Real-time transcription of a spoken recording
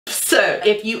So,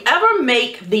 if you ever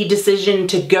make the decision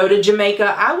to go to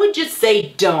Jamaica, I would just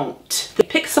say don't.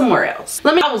 Pick somewhere else.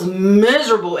 I was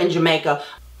miserable in Jamaica.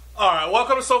 Alright,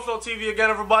 welcome to SouFLoTV again,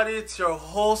 everybody. It's your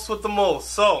host with the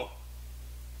most. So,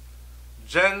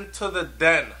 Jen to the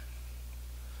den.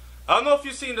 I don't know if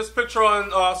you've seen this picture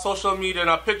on social media, and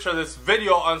I picture this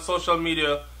video on social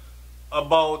media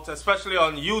about, especially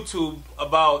on YouTube,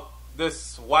 about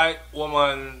this white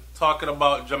woman talking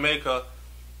about Jamaica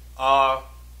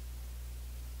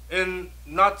in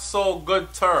not so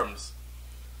good terms.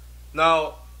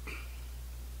 Now,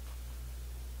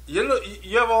 you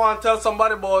ever want to tell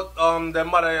somebody about their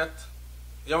mother yet?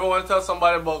 You ever want to tell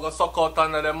somebody about the suck out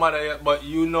under their mother yet, but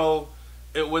you know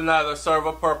it will neither serve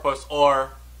a purpose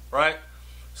or, right?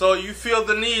 So you feel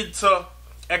the need to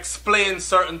explain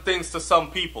certain things to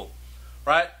some people,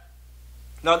 right?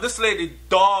 Now this lady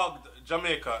dogged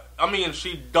Jamaica. I mean,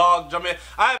 she dogged Jamaica.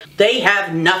 They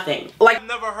have nothing. I've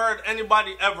never heard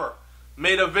anybody ever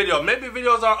made a video. Maybe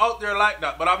videos are out there like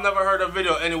that, but I've never heard a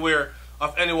video anywhere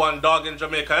of anyone dogging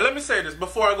Jamaica. And let me say this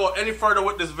before I go any further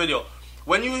with this video.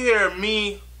 When you hear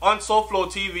me on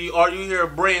SouFLoTV or you hear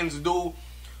Brains do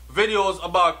videos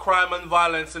about crime and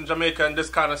violence in Jamaica and this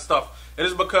kind of stuff, it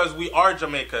is because we are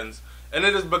Jamaicans. And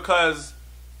it is because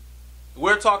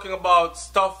we're talking about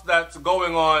stuff that's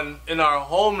going on in our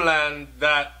homeland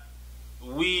that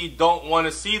we don't want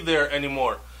to see there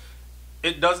anymore.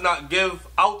 It does not give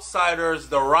outsiders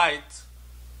the right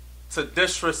to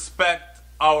disrespect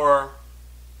our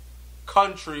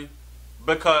country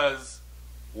because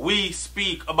we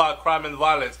speak about crime and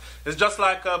violence. It's just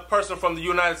like a person from the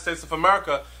United States of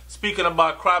America speaking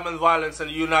about crime and violence in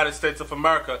the United States of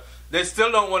America. They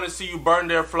still don't want to see you burn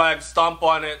their flag, stomp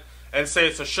on it, and say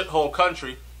it's a shithole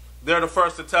country. They're the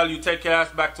first to tell you take your ass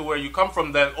back to where you come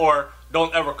from then, or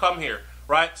don't ever come here,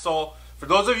 right? So for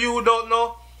those of you who don't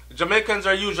know, Jamaicans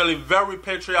are usually very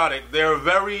patriotic. They're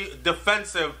very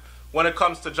defensive when it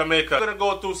comes to Jamaica. I'm gonna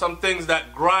go through some things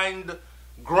that grind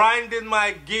in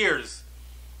my gears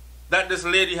that this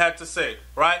lady had to say,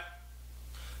 right?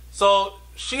 So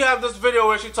she had this video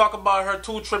where she talked about her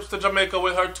 2 trips to Jamaica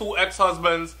with her 2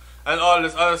 ex-husbands and all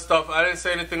this other stuff. I didn't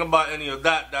say anything about any of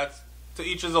that. That's to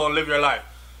each his own, live your life.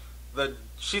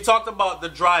 She talked about the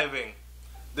driving,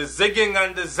 the zigging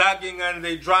and the zagging, and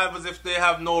they drive as if they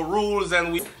have no rules,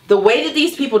 and the way that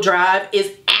these people drive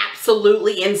is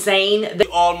absolutely insane. They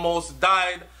almost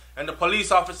died, and the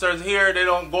police officers here, they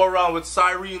don't go around with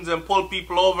sirens and pull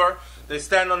people over. They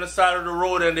stand on the side of the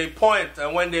road and they point,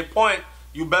 and when they point,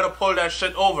 you better pull that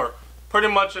shit over. Pretty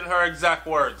much in her exact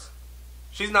words.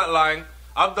 She's not lying.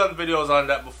 I've done videos on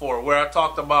that before where I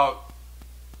talked about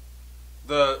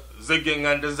the zigging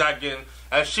and the zagging,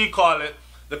 as she called it,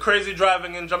 the crazy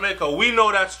driving in Jamaica. We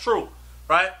know that's true,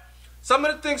 right? Some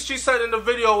of the things she said in the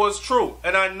video was true,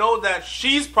 and I know that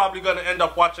she's probably going to end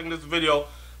up watching this video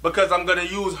because I'm going to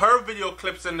use her video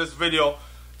clips in this video.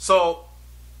 So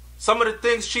some of the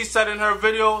things she said in her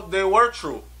video, they were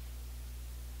true.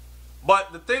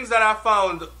 But the things that I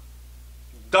found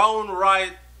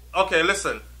downright, okay,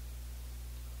 listen.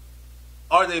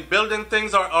 Are they building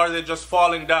things or are they just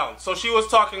falling down? So she was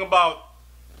talking about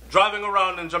driving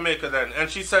around in Jamaica then, and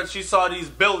she said she saw these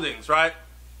buildings, right?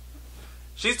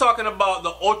 She's talking about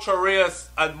the Ocho Rios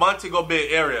and Montego Bay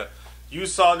area. You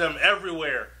saw them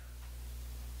everywhere.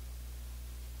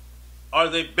 Are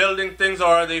they building things or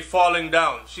are they falling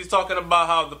down? She's talking about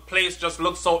how the place just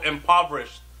looks so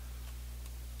impoverished.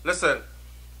 Listen,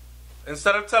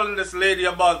 instead of telling this lady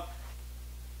about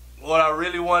what I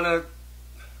really want to,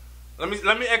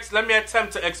 let me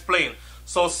attempt to explain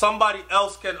so somebody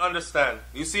else can understand.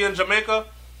 You see, in Jamaica,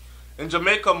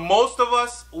 most of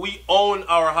us, we own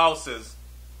our houses.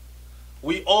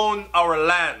 We own our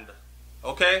land,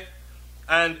 okay?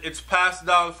 And it's passed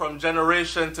down from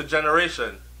generation to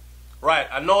generation. Right,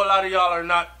 I know a lot of y'all are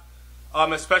not,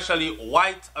 especially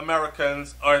white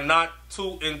Americans, are not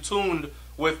too in tune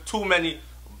with too many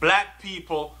black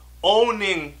people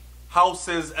owning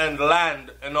houses and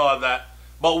land and all that.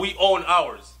 But we own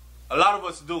ours. A lot of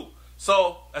us do.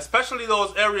 So, especially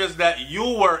those areas that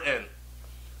you were in.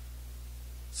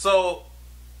 So,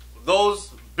 those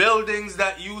buildings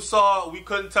that you saw, we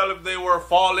couldn't tell if they were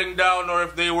falling down or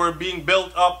if they were being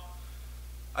built up.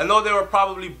 I know they were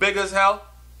probably big as hell.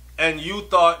 And you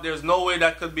thought there's no way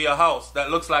that could be a house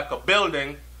that looks like a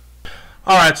building.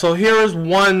 Alright, so here is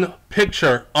one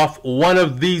picture of one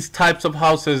of these types of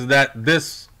houses that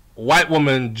this white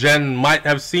woman, Jen, might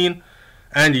have seen.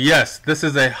 And yes, this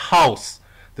is a house.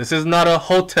 This is not a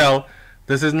hotel.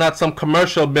 This is not some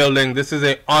commercial building. This is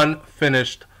an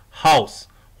unfinished house.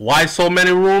 Why so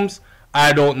many rooms?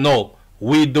 I don't know.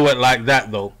 We do it like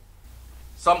that though.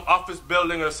 some office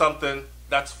building or something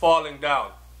that's falling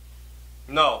down.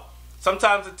 No.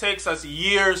 Sometimes it takes us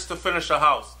years to finish a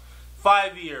house.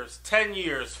 5 years, 10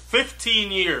 years,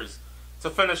 15 years to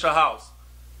finish a house.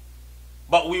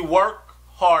 But we work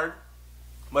hard.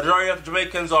 Majority of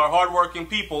Jamaicans are hardworking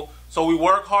people. So we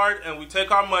work hard and we take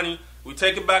our money, we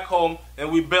take it back home,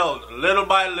 and we build little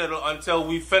by little until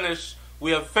we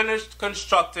have finished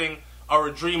constructing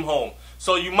our dream home.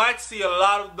 So you might see a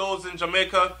lot of those in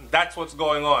Jamaica. That's what's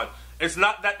going on. It's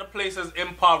not that the place is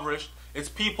impoverished. It's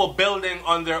people building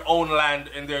on their own land,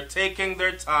 and they're taking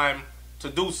their time to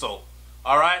do so.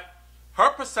 Alright? Her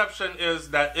perception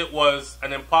is that it was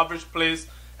an impoverished place,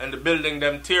 and the building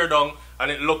them tear down,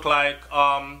 and it looked like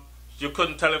you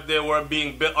couldn't tell if they were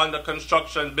being built under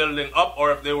construction, building up,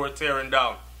 or if they were tearing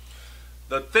down.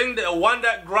 The one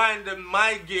that grinded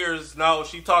my gears now,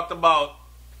 she talked about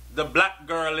the black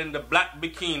girl in the black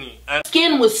bikini. And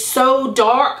skin was so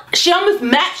dark, she almost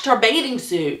matched her bathing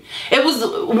suit. It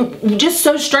was just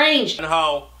so strange. And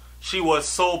how she was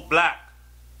so black.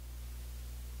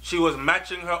 She was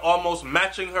almost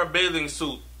matching her bathing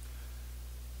suit.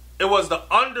 It was the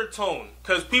undertone,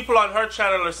 because people on her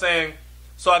channel are saying,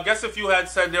 so I guess if you had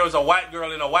said there was a white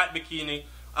girl in a white bikini,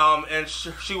 and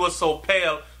she was so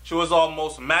pale, she was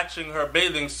almost matching her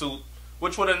bathing suit,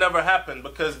 which would have never happened,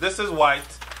 because this is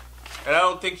white, and I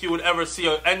don't think you would ever see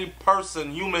any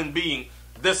person, human being,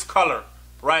 this color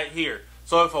right here.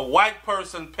 So if a white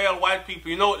person, pale white people,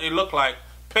 you know what they look like,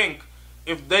 pink,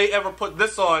 if they ever put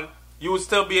this on, you would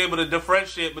still be able to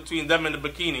differentiate between them and the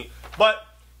bikini. But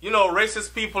you know,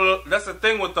 racist people, that's the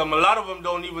thing with them. A lot of them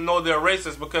don't even know they're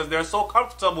racist because they're so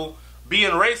comfortable being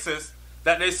racist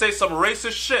that they say some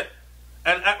racist shit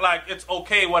and act like it's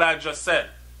okay what I just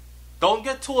said. Don't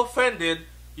get too offended.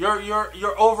 You're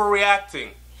overreacting.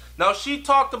 Now, she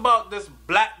talked about this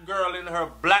black girl in her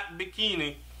black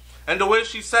bikini, and the way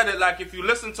she said it, like if you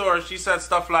listen to her, she said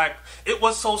stuff like, it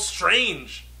was so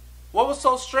strange. What was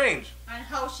so strange? And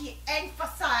how she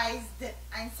emphasized it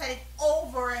and said it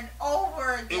over and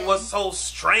over again. It was so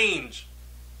strange.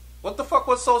 What the fuck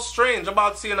was so strange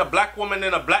about seeing a black woman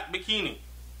in a black bikini?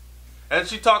 And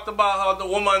she talked about how the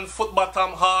woman foot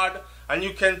bottom hard, and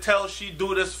you can tell she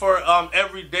do this for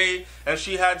every day, and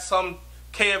she had some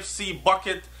KFC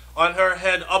bucket on her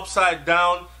head upside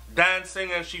down dancing,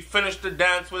 and she finished the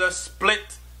dance with a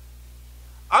split.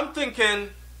 I'm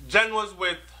thinking Jen was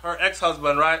with her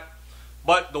ex-husband, right?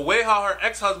 But the way how her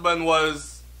ex-husband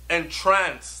was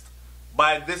entranced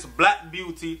by this black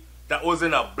beauty that was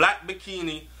in a black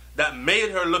bikini that made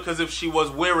her look as if she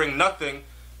was wearing nothing,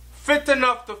 fit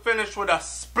enough to finish with a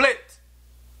split,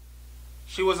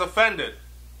 she was offended.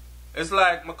 It's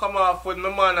like, I come off with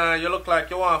my man and you look like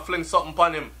you want to fling something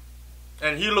upon him.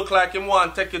 And he look like him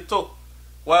want to take it too.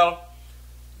 Well,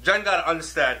 Jen got to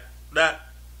understand that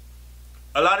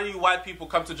a lot of you white people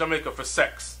come to Jamaica for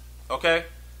sex, okay?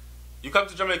 You come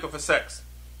to Jamaica for sex.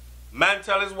 Man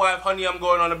tell his wife, honey, I'm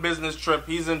going on a business trip.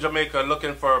 He's in Jamaica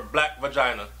looking for a black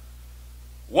vagina.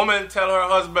 Woman tell her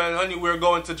husband, honey, we're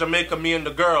going to Jamaica, me and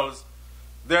the girls.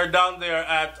 They're down there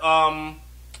at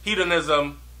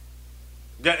hedonism,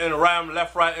 getting rammed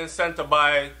left, right, and center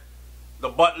by the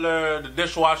butler, the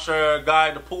dishwasher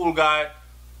guy, the pool guy,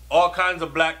 all kinds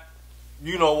of black,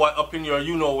 you know what, up in your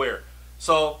you know where.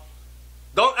 So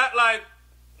don't act like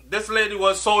this lady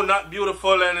was so not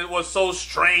beautiful and it was so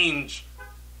strange.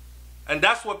 And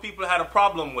that's what people had a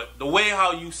problem with. The way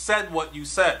how you said what you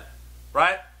said.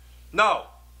 Right? No.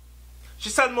 She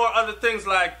said more other things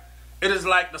like, it is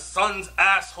like the sun's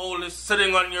asshole is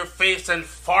sitting on your face and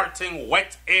farting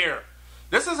wet air.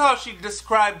 This is how she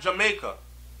described Jamaica.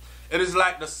 It is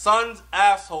like the sun's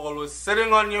asshole was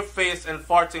sitting on your face and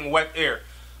farting wet air.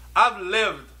 I've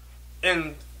lived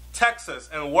in Texas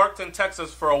and worked in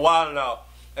Texas for a while now.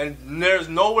 And there's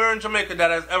nowhere in Jamaica that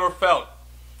has ever felt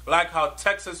like how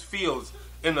Texas feels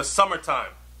in the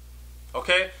summertime.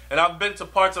 Okay? And I've been to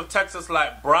parts of Texas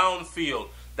like Brownfield,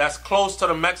 that's close to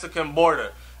the Mexican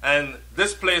border. And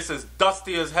this place is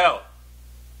dusty as hell.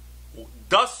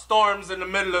 Dust storms in the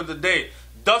middle of the day.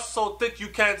 Dust so thick you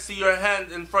can't see your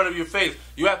hand in front of your face.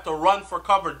 You have to run for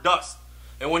cover dust.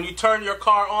 And when you turn your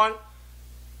car on,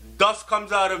 dust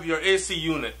comes out of your AC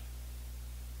unit.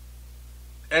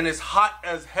 And it's hot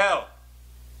as hell.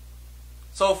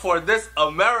 So for this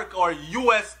America or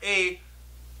USA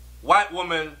white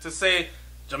woman to say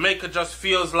Jamaica just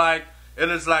feels like it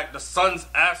is like the sun's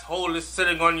asshole is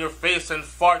sitting on your face and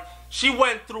fart, she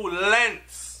went through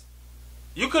lengths.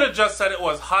 You could have just said it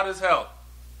was hot as hell.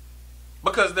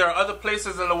 Because there are other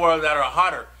places in the world that are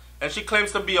hotter. And she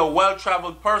claims to be a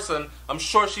well-traveled person. I'm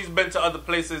sure she's been to other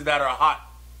places that are hot.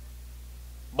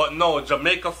 But no,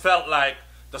 Jamaica felt like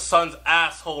the sun's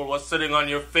asshole was sitting on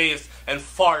your face and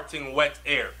farting wet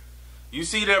air. You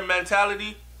see their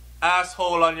mentality?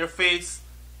 Asshole on your face.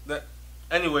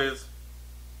 Anyways,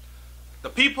 the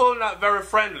people not very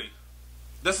friendly.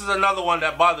 This is another one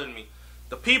that bothered me.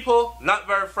 The people not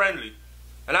very friendly.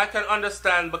 And I can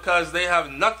understand because they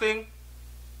have nothing.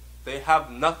 They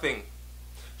have nothing.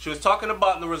 She was talking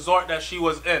about the resort that she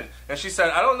was in. And she said,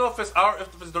 I don't know if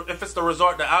it's the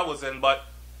resort that I was in, but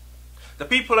the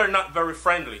people are not very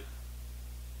friendly.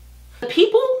 The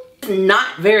people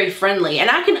not very friendly, and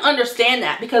I can understand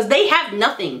that because they have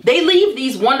nothing. They leave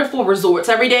these wonderful resorts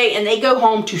every day and they go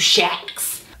home to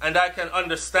shacks. And I can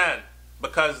understand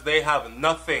because they have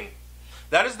nothing.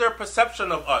 That is their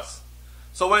perception of us.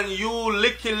 So when you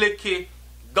licky,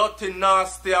 dirty,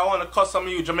 nasty, I want to cuss some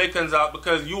of you Jamaicans out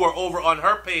because you were over on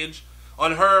her page,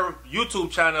 on her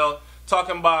YouTube channel,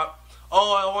 talking about,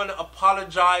 oh, I want to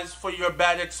apologize for your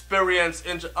bad experience.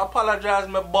 Apologize,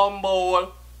 my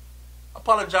bumble.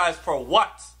 Apologize for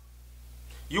what?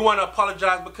 You want to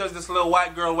apologize because this little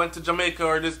white girl went to Jamaica,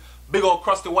 or this big old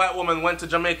crusty white woman went to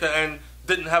Jamaica and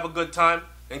didn't have a good time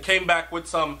and came back with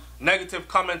some negative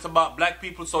comments about black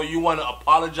people, so you want to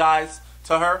apologize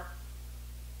to her?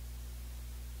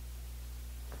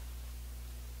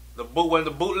 When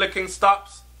the bootlicking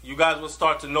stops, you guys will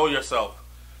start to know yourself.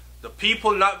 The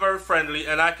people not very friendly,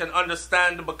 and I can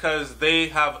understand because they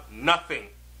have nothing.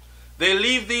 They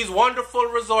leave these wonderful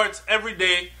resorts every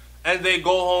day and they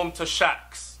go home to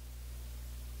shacks.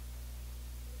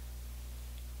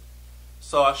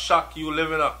 So I shock you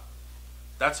living up.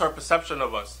 That's her perception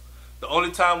of us. The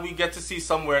only time we get to see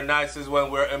somewhere nice is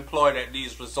when we're employed at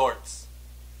these resorts.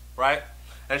 Right?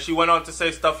 And she went on to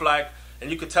say stuff like, and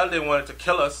you could tell they wanted to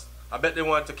kill us. I bet they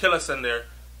wanted to kill us in there.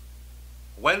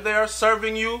 When they are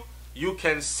serving you, you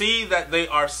can see that they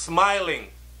are smiling.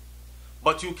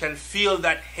 But you can feel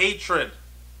that hatred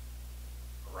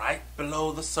right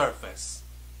below the surface.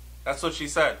 That's what she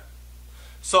said.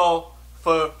 So,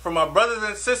 for my brothers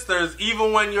and sisters,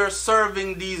 even when you're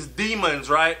serving these demons,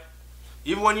 right?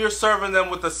 Even when you're serving them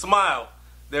with a smile,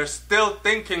 they're still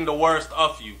thinking the worst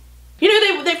of you. You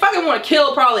know, they fucking want to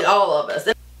kill probably all of us.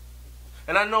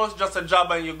 And I know it's just a job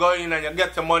and you go in and you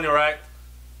get the money, right?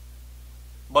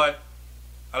 But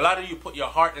a lot of you put your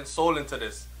heart and soul into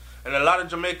this. And a lot of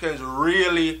Jamaicans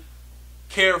really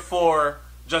care for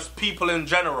just people in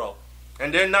general.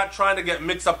 And they're not trying to get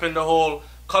mixed up in the whole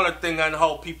color thing and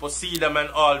how people see them and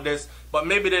all this. But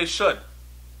maybe they should.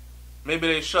 Maybe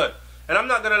they should. And I'm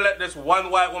not going to let this one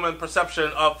white woman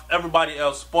perception of everybody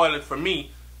else spoil it for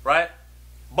me, right?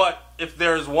 But if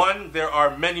there is one, there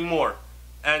are many more.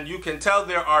 And you can tell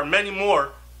there are many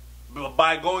more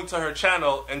by going to her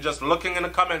channel and just looking in the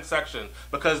comment section,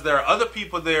 because there are other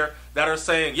people there that are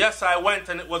saying, yes, I went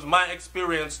and it was my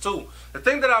experience too. The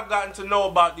thing that I've gotten to know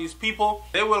about these people,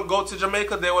 they will go to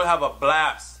Jamaica, they will have a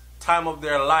blast, time of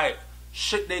their life,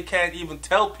 shit they can't even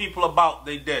tell people about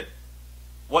they did,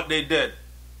 what they did.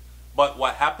 But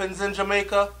what happens in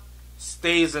Jamaica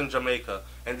stays in Jamaica.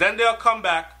 And then they'll come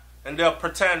back and they'll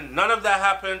pretend none of that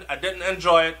happened, I didn't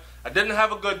enjoy it, I didn't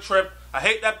have a good trip, I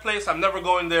hate that place, I'm never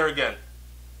going there again.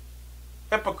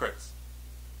 Hypocrites.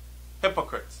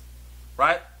 Hypocrites.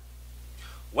 Right?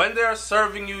 When they're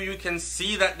serving you, you can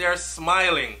see that they're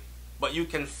smiling, but you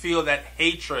can feel that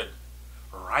hatred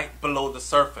right below the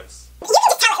surface. You can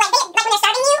just tell it, like when they're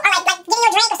serving you, or like giving you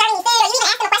a drink or serving you food, or you even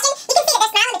asking a question, you can see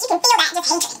that they're smiling, but you can feel that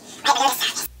just hatred right below the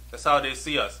surface. That's how they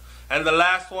see us. And the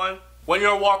last one, when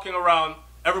you're walking around,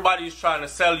 everybody's trying to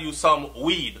sell you some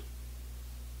weed.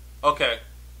 Okay,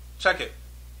 check it.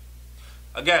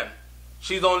 Again,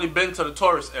 she's only been to the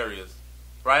tourist areas,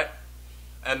 right?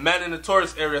 And men in the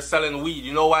tourist area selling weed.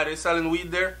 You know why they're selling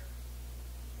weed there?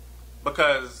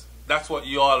 Because that's what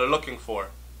you all are looking for.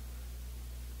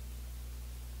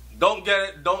 Don't get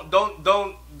it.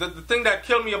 The thing that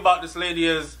killed me about this lady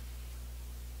is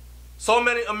so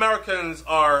many Americans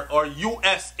or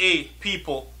USA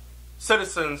people,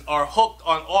 citizens, are hooked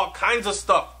on all kinds of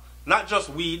stuff, not just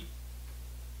weed.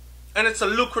 And it's a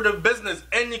lucrative business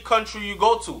any country you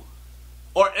go to,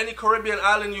 or any Caribbean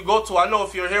island you go to. I know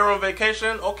if you're here on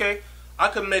vacation, okay, I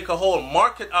could make a whole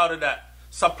market out of that,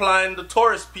 supplying the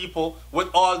tourist people with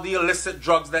all the illicit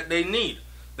drugs that they need.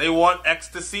 They want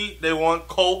ecstasy, they want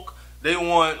coke, they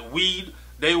want weed,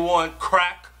 they want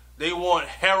crack, they want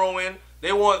heroin,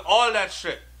 they want all that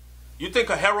shit. You think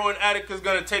a heroin addict is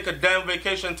going to take a damn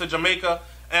vacation to Jamaica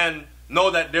and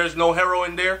know that there's no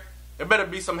heroin there? There better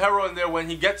be some heroin there when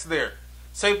he gets there.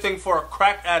 Same thing for a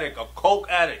crack addict, a coke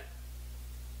addict,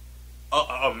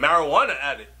 a marijuana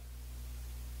addict.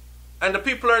 And the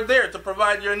people are there to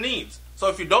provide your needs. So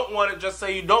if you don't want it, just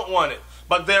say you don't want it.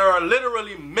 But there are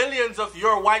literally millions of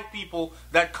your white people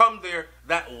that come there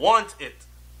that want it.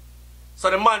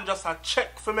 So the man just a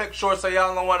check to make sure so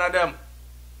y'all not one of them.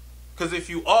 Because if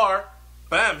you are,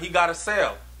 bam, he got a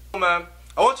sale. Man,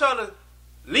 I want y'all to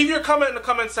leave your comment in the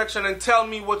comment section and tell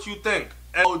me what you think.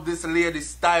 And how this lady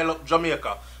style up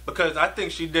Jamaica. Because I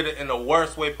think she did it in the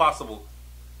worst way possible.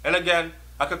 And again,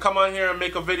 I could come on here and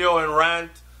make a video and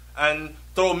rant and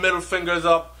throw middle fingers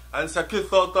up and say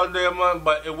kiss out on there, man,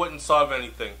 but it wouldn't solve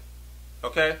anything.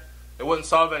 Okay? It wouldn't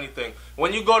solve anything.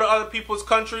 When you go to other people's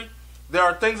country, there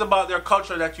are things about their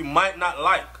culture that you might not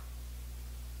like.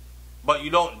 But you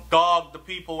don't dog the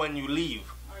people when you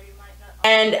leave.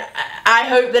 And I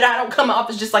hope that I don't come off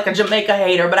as just like a Jamaica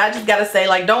hater, but I just gotta say,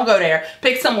 like, don't go there.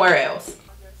 Pick somewhere else.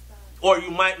 Or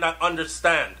you might not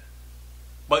understand,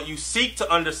 but you seek to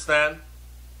understand,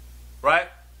 right?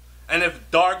 And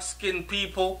if dark-skinned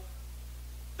people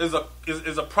is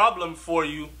a problem for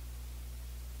you,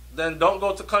 then don't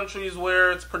go to countries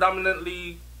where it's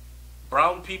predominantly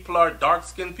brown people or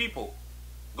dark-skinned people.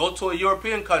 Go to a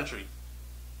European country.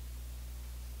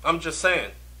 I'm just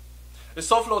saying. It's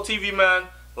SouFLoTV, man.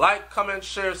 Like, comment,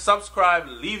 share, subscribe.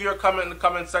 Leave your comment in the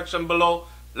comment section below.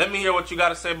 Let me hear what you got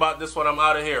to say about this one. I'm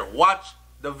out of here. Watch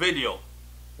the video.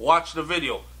 Watch the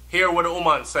video. Hear what the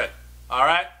woman said.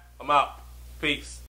 Alright? I'm out. Peace.